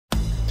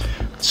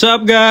What's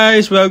up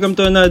guys? Welcome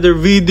to another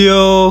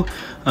video.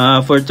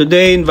 For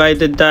today,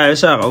 invited tayo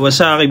sa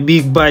Kawasaki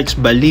Bigbikes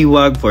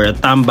Baliuag for a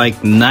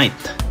Tambike Night.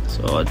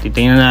 So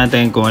titingnan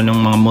natin kung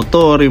anong mga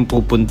motor yung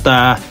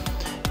pupunta,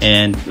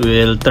 and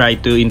we'll try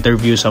to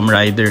interview some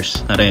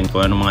riders na rin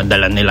kung anong mga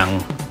dala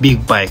nilang big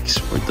bikes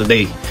for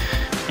today.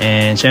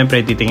 And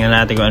syempre titingnan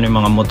natin kung ano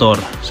yung mga motor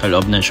sa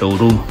loob ng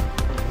showroom.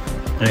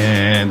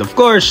 And of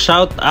course,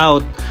 shout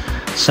out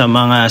sa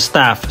mga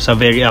staff, sa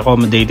very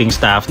accommodating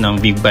staff ng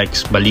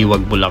Bigbikes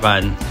Baliuag,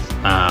 Bulacan,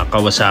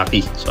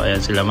 Kawasaki. So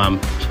ayan sila ma'am,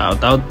 shout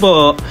out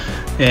po,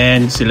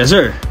 and sila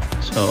sir.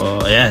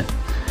 So ayan,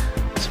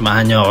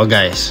 samahan nyo ako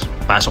guys,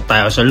 pasok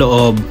tayo sa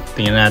loob,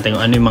 tingnan natin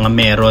kung ano yung mga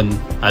meron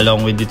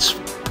along with its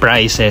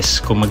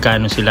prices, kung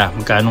magkano sila,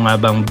 magkano nga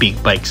bang big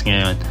bikes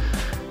ngayon.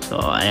 So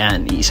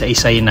ayan,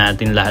 isa-isayin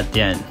natin lahat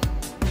yan.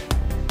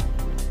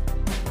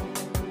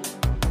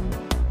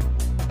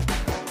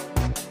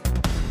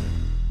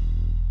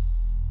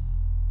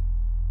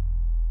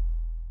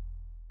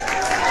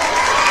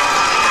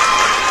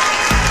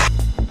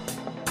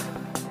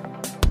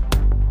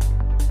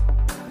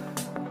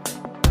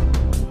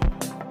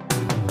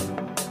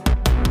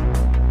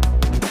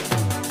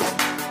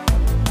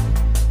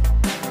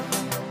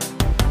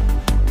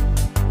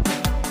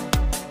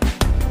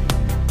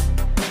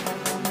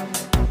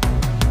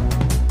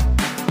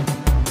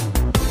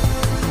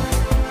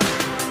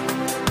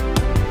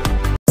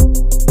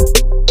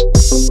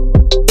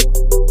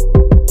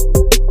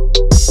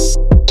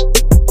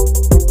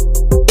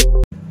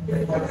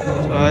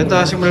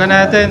 Ito, simulan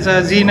natin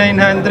sa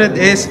Z900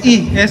 SE.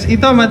 SE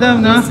to, madam,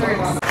 no?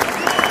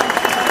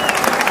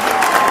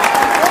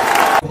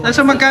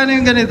 Nasa magkano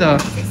yung ganito?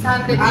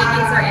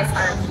 618 sir,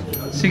 SR.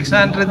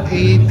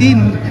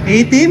 618?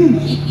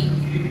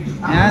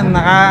 18? Yan,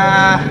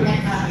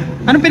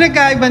 anong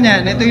pinagkaiba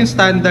niyan? Ito yung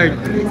standard.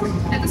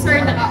 Ito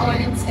sir,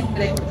 naka-all-in set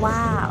rin.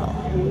 Wow!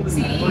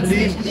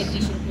 Special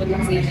edition po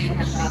ng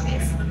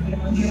Z900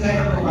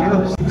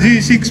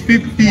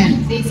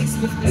 Z650.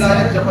 Z650 sir.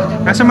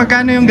 Nasa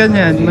magkano yung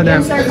ganyan,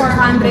 madam? Yes sir,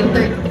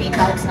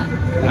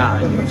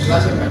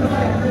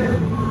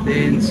 433,000.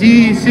 Then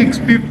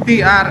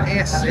Z650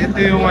 RS. Ito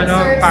yung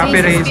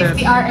copy racer.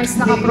 Z650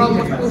 RS,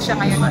 naka-promo po siya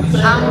ngayon.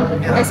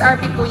 Ang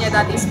SRP po niya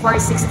dati is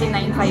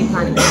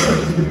 469,500.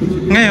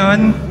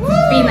 Ngayon?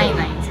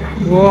 P99 sir.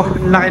 Wow,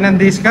 laki ng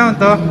discount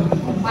to.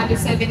 Value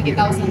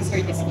 70,000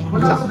 sir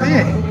discount. Sakto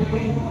eh.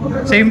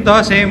 Same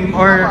to, same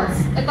or...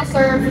 Ito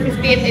sir,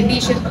 50th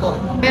edition po.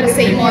 Pero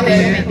same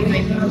model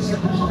 2020.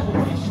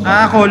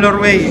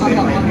 Colorway.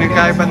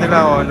 Nagkaiba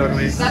nila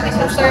colorway. Dati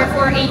siya sir,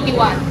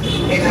 481.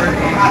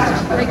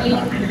 Naging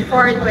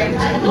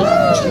 420.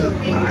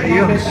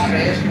 Ayos.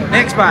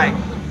 Next bike.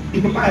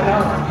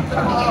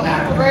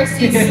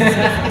 Versys 50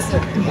 sir.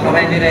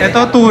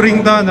 Ito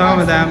touring to, no,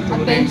 madam?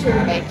 Adventure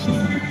bike.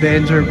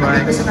 Adventure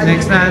bike.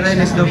 Next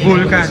natin is the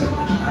Vulcan.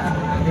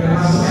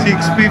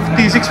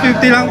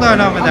 650 lang to,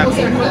 no, madam? Ako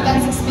sir, Vulcan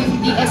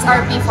 650,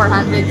 SRP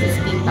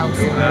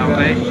 415,000.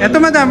 Okay. Ito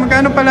madam,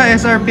 magkano pala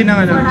SRP ng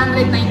ano?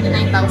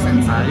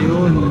 499,000 sir.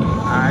 Ayun.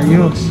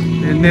 Ayos.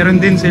 And meron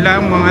din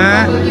silang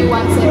mga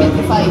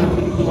W175.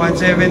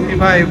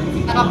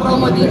 175.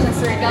 Naka-promo din siya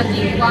sir,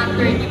 dati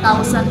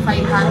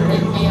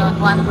 130,500, ngayon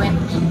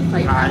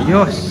 125,000.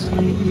 Ayos.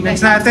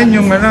 Next natin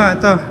yung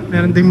ito.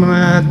 Meron din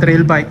mga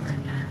trail bike.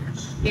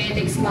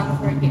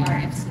 Klx140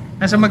 RS.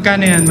 Nasa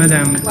magkano yan,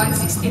 madam?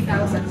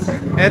 160,000 sir.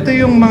 Ito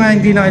yung mga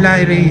hindi na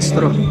kailangan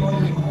i-rehistro.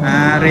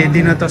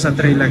 Ready na to sa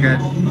trail agad.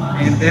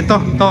 And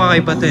ito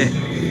kakaiba to eh.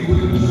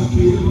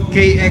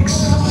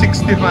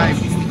 KX65.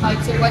 65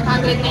 sir,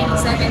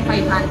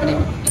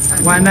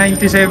 197,500.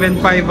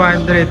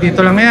 197,500.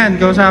 Dito lang yan.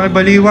 Kawasaki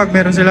Baliuag.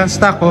 Meron silang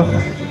stock, oh.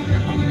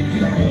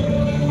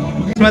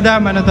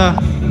 Madam, ano to?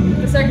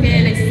 Sir,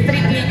 Klx,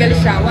 street legal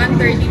siya,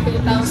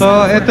 132,000.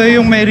 So, ito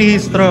yung may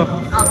rehistro.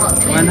 Opo.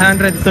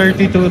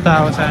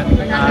 132,000.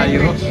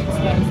 Ayos.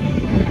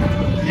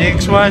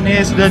 Next one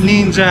is the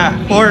Ninja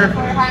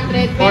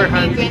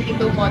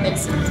 422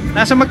 models.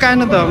 Nasa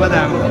magkano to,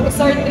 madam?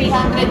 Sir,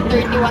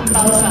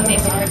 331,000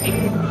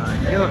 SRP.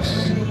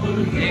 Ayos.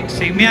 Next,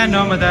 same yan,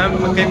 no, madam?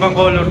 Magkaibang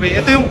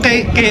colorway. Ito yung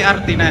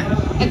KRT na.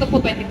 Ito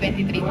po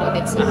 2023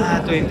 models.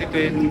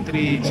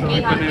 2023. So,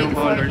 ito na yung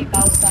color.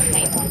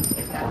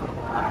 840,900.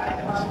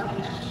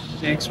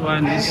 Next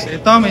one is,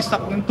 ito, may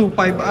stock ng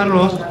 25R,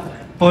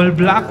 all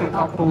black, Ito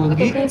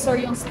nakapugi. po sir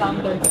yung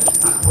standard.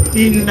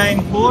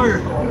 Inline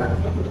 4.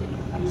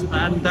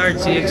 Standard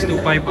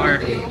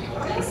CX25R.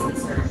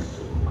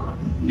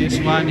 This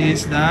one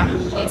is the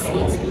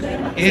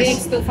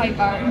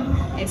CX25R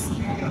SE.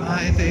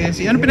 ito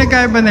SE. Ano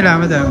pinagkaiba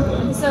nila, madam?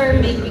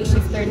 Sir, may quick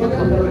shifter na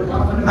po.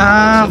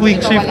 Quick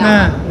shift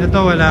na.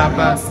 Ito wala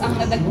pa. Tapos, ang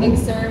nadagdag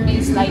sir,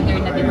 may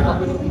slider na din po.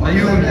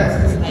 Ayun.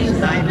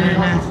 Slider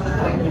na.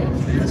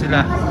 Ayan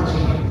sila.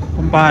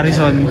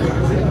 Comparison.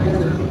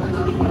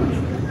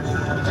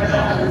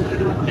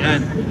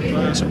 Ayan.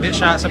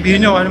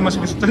 Sabihin nyo ano mas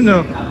gusto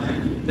nyo.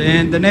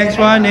 Then the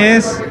next one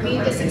is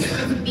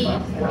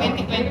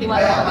 2021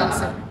 model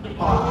sir.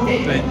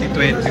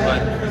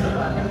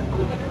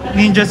 2021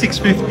 Ninja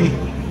 650.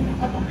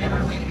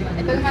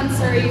 Ito naman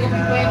sir, yung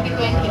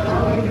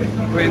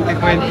 2022.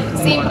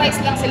 2020. Same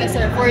price lang sila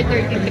sir, for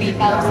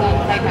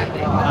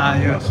 33,500.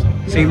 Ayos.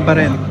 Same pa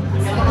rin.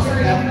 Sir,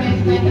 yung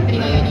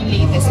 2023 ngayon yung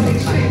latest.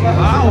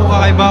 Wow,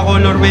 kakaiba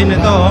colorway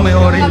nito. Oh. May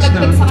orange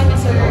na. Magagdag sa kanya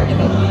sir,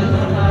 ito.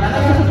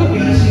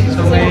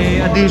 So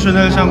may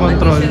additional siyang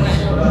control.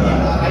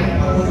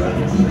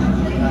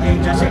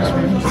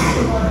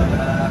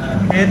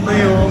 Ito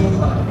yung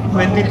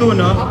 22,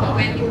 no?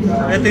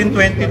 Ito yung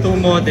 22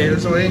 model.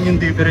 So ayun yung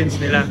difference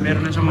nila.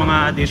 Meron na siyang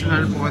mga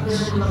additional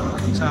pods.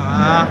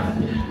 Saka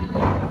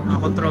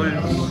control.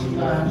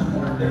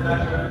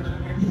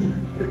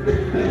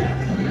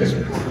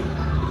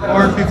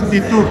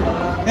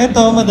 452.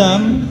 Ito,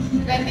 madam.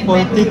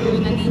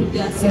 2022 na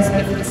Ninja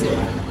 650 sir.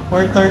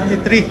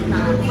 433.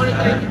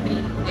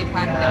 433.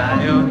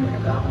 500. Ayun.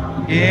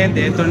 And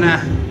ito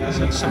na.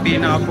 Sa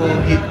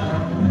pinaka-pogi.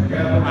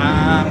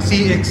 Ang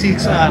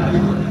CX6R.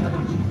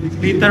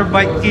 Liter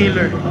bike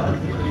killer.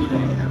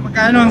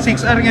 Magkano ang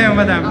 6R ngayon,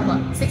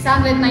 madam?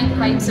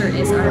 695 sir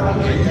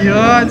SRP.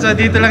 Yun. So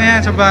dito lang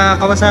yan sa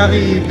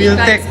Kawasaki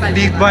Bigbikes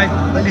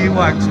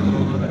Baliuag. So,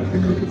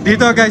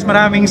 dito guys,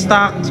 maraming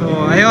stock.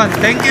 So ayun.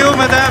 Thank you,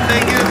 madam.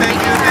 Thank you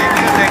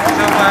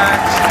so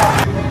much.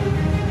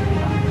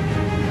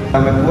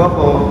 Salamat po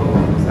ako.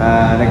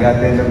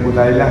 Nag-attend lang po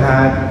tayo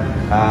lahat.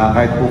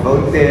 Kahit po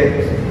kaunti.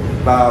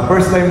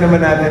 First time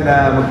naman natin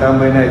na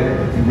mag-Tambike Night.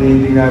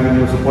 Hindi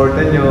namin yung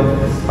supportan nyo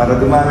para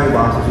dumami.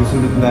 Baka sa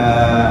susunod na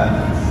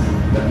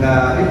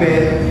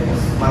event,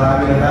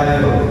 marami na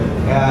tayo.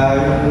 Kaya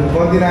yung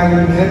konti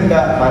namin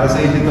hinanda para sa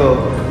inyo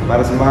to,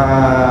 para sa mga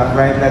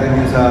client natin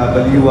dito sa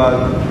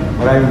Baliuag.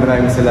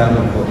 Maraming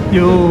salamat po.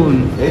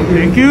 Yun.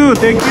 Thank you.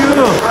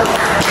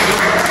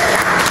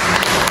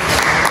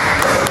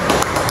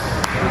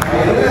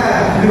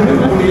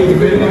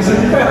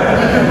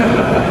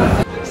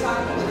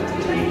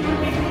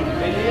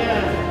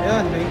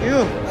 Ayan, thank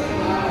you.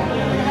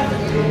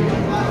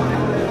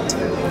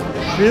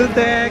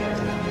 Viltech.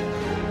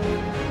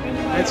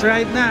 Let's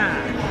ride na.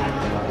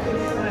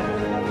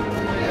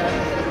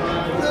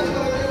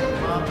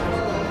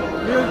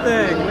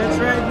 Viltech, let's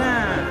ride na.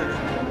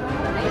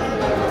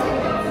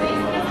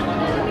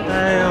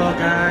 Tayo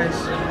guys.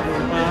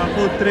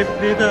 Food trip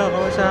dito,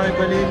 Kawasaki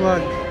Baliuag.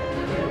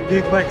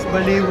 Bigbikes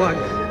Baliuag.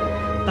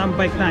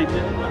 Tambike Night.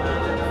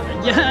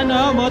 Ayan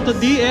o, Moto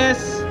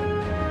DS.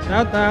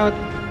 Shout out.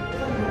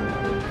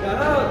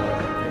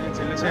 Ayan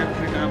sila sir,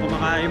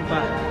 kumakain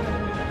pa.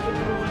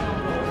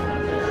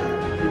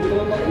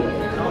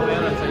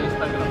 Meron sa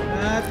Instagram.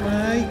 At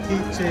my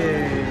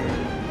kitchen.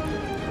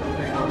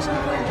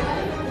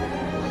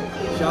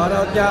 Shout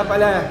out nga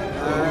pala.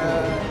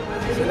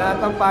 Sa lahat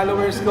ng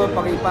followers ko,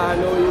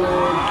 paki-follow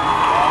yung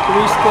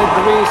Twisted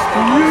Wrist.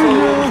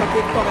 So sa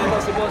TikTok, ito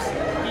si Boss.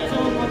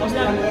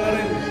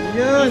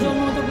 Yun.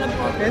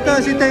 Ito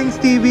si Thanks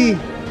TV.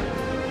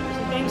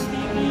 Thanks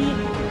TV,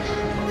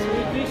 si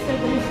Twisted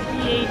Wrist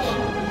PH,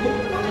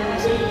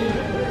 si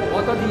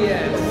Moto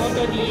DS.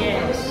 Moto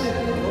DS.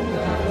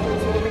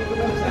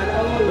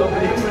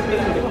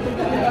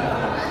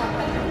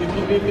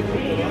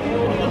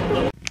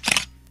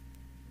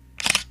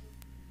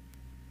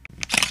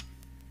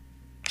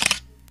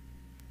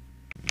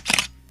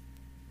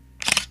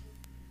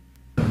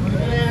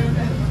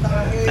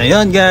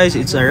 Ayun guys,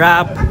 it's a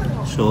wrap.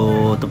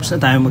 So tapos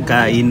na tayo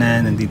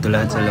magkainan. Nandito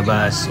lahat sa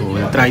labas. So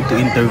we'll try to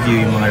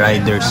interview yung mga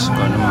riders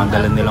kung ano mga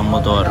dala nilang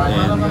motor.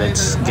 And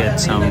let's get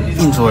some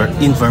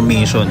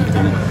information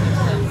kung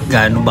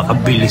gaano ba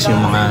kabilis yung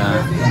mga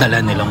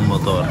dala nilang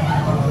motor.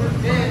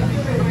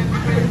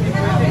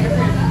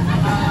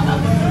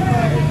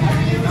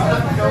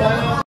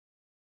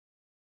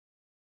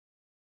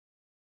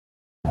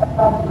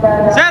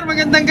 Sir,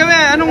 magandang gabi.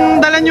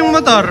 Anong dala niyong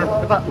motor?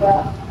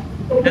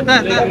 Ito.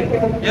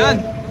 Yun.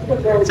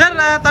 Sir,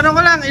 tanong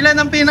ko lang, ilan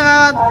ang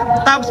pinaka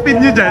top speed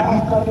nyo dyan?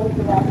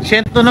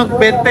 120.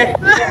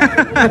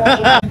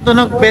 120.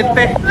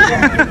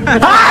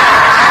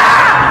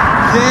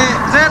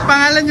 Sir,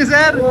 pangalan nyo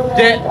sir?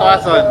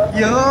 Tuason.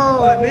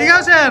 Yun. Ikaw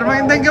sir,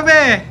 magandang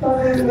gabi.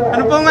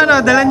 Ano pong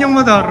dala nyong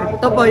motor?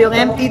 Ito po, yung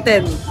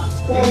MT-10.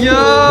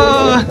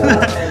 Yun.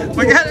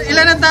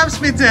 Ilan ang top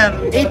speed sir?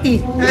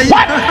 80.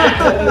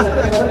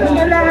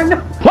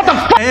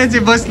 Ayan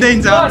si Boss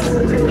Dane, so.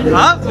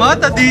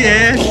 Moto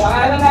DS.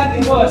 Ano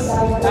natin, Boss?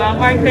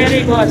 Mark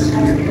Perry, boss.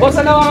 Boss,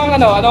 anong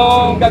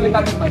gamit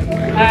natin?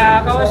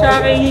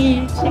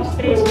 Kawasaki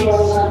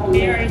 636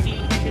 KRT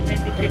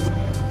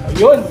 2023.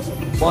 Ayun.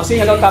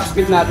 Bossing, anong top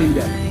speed natin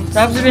dyan?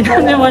 Top speed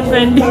natin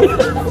 120.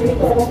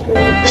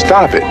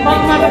 Stop it.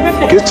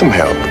 Get some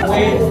help.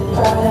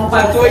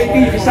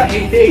 120, isa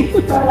 80.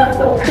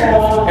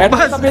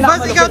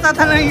 Boss, ikaw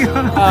tatanungin ko.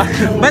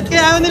 Ba't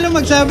kaya ayaw nila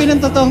magsabi ng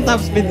totoong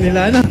top speed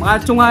nila? Ano?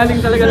 Mga tsungaling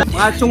talaga lang.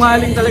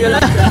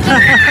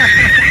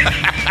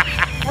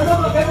 Ano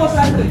ba? Kaya Boss,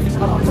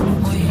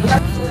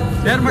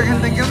 Sir,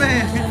 magandang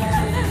gabi.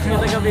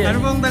 Ano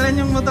pong dala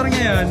niyong motor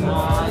ngayon?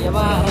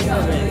 Yamaha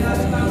R7.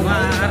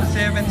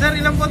 R7. Sir,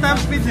 ilan po top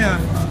speed niya?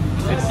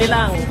 50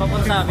 lang,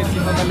 papunta, 50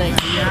 pabalik.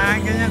 Yan,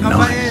 ganyan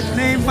kabait.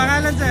 Name,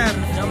 pangalan, sir?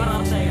 Jomar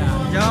Arcega.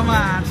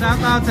 Jomar.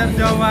 Shout out, sir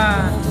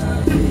Jomar.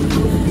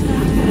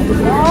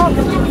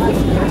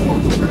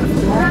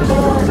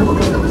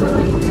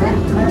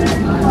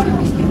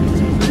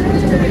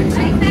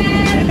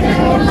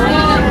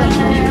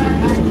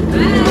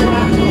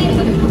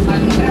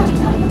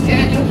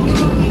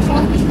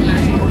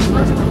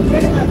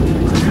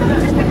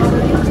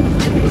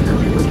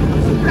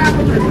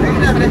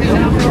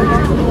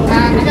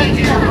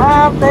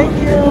 Thank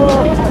you.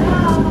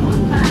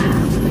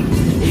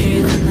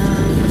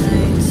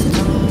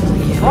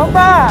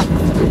 Opa!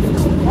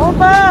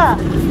 Opa!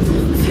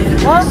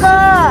 Opa!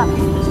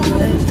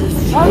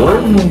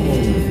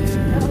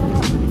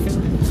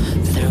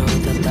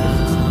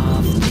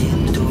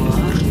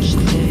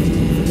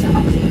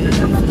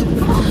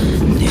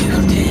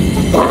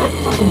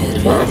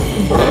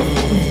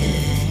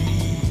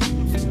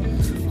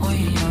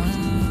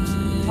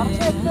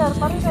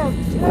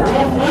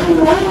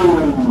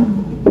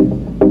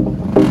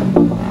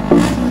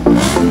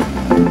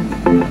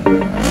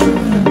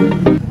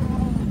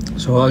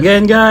 So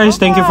again guys,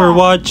 thank you for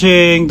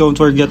watching. Don't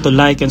forget to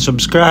like and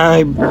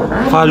subscribe.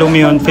 Follow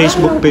me on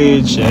Facebook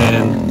page,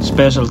 and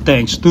special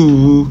thanks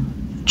to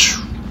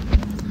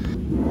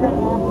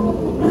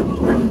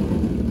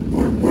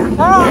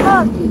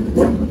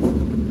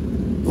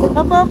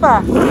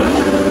Opa!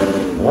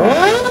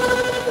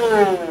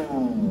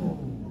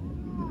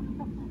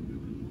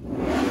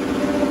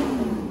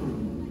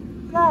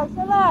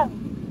 Salam.